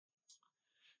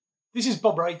This is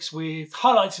Bob Rakes with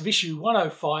highlights of issue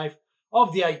 105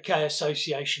 of the 8K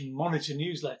Association Monitor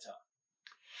newsletter.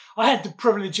 I had the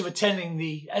privilege of attending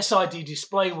the SID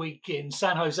Display Week in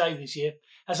San Jose this year,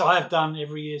 as I have done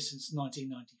every year since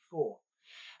 1994.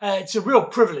 It's a real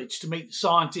privilege to meet the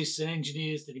scientists and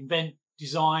engineers that invent,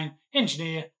 design,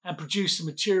 engineer and produce the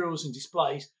materials and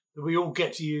displays that we all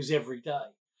get to use every day.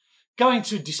 Going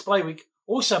to Display Week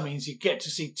also means you get to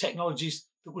see technologies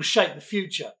that will shape the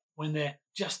future when they're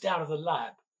just out of the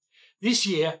lab. This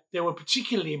year, there were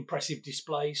particularly impressive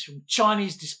displays from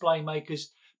Chinese display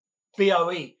makers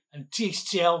BOE and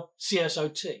TCL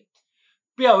CSOT.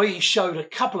 BOE showed a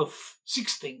couple of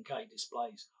 16K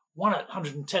displays, one at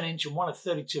 110 inch and one at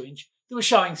 32 inch, that were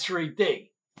showing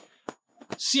 3D.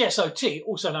 CSOT,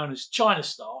 also known as China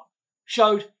Star,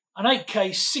 showed an 8K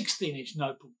 16-inch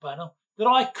notebook panel that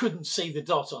I couldn't see the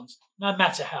dot on, no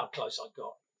matter how close I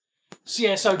got.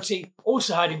 CSOT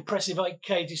also had impressive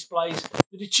 8K displays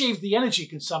that achieved the energy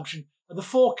consumption of the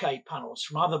 4K panels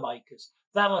from other makers.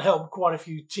 That'll help quite a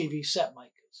few TV set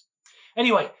makers.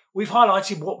 Anyway, we've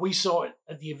highlighted what we saw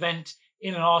at the event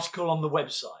in an article on the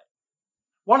website.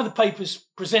 One of the papers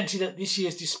presented at this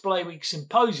year's Display Week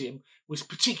Symposium was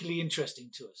particularly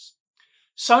interesting to us.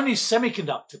 Sony's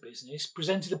semiconductor business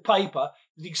presented a paper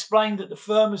that explained that the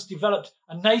firm has developed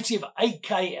a native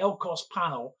 8K LCOS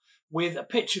panel with a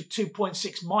pitch of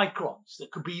 2.6 microns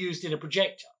that could be used in a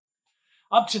projector.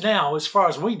 Up to now, as far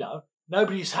as we know,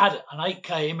 nobody's had an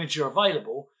 8K imager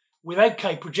available with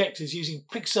 8K projectors using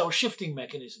pixel shifting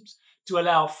mechanisms to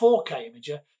allow a 4K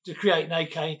imager to create an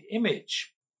 8K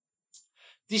image.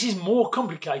 This is more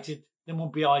complicated than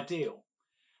would be ideal.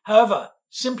 However,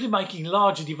 simply making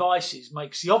larger devices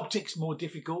makes the optics more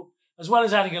difficult, as well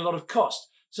as adding a lot of cost,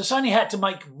 so Sony had to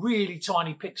make really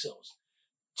tiny pixels.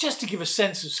 Just to give a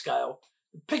sense of scale,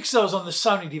 the pixels on the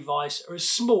Sony device are as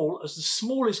small as the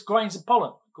smallest grains of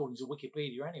pollen, according to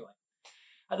Wikipedia anyway.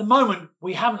 At the moment,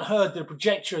 we haven't heard that a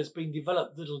projector has been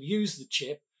developed that'll use the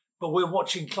chip, but we're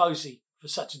watching closely for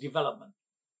such a development.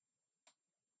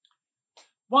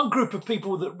 One group of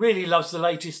people that really loves the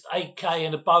latest 8K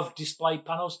and above display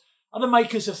panels are the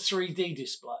makers of 3D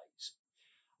displays.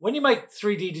 When you make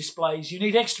 3D displays, you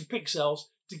need extra pixels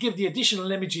to give the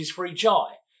additional images for each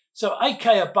eye. So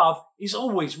 8K above is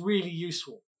always really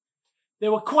useful.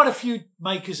 There were quite a few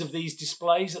makers of these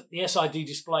displays at the SID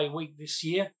Display Week this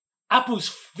year.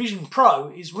 Apple's Vision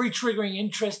Pro is re-triggering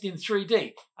interest in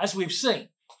 3D, as we've seen,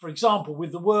 for example,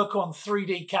 with the work on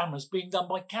 3D cameras being done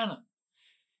by Canon.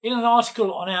 In an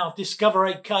article on our Discover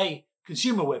 8K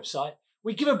consumer website,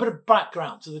 we give a bit of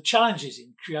background to the challenges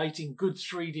in creating good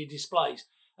 3D displays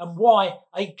and why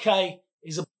 8K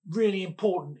is really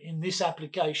important in this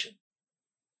application.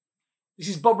 This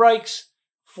is Bob Rakes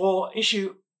for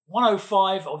issue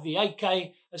 105 of the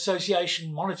 8K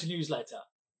Association Monitor newsletter.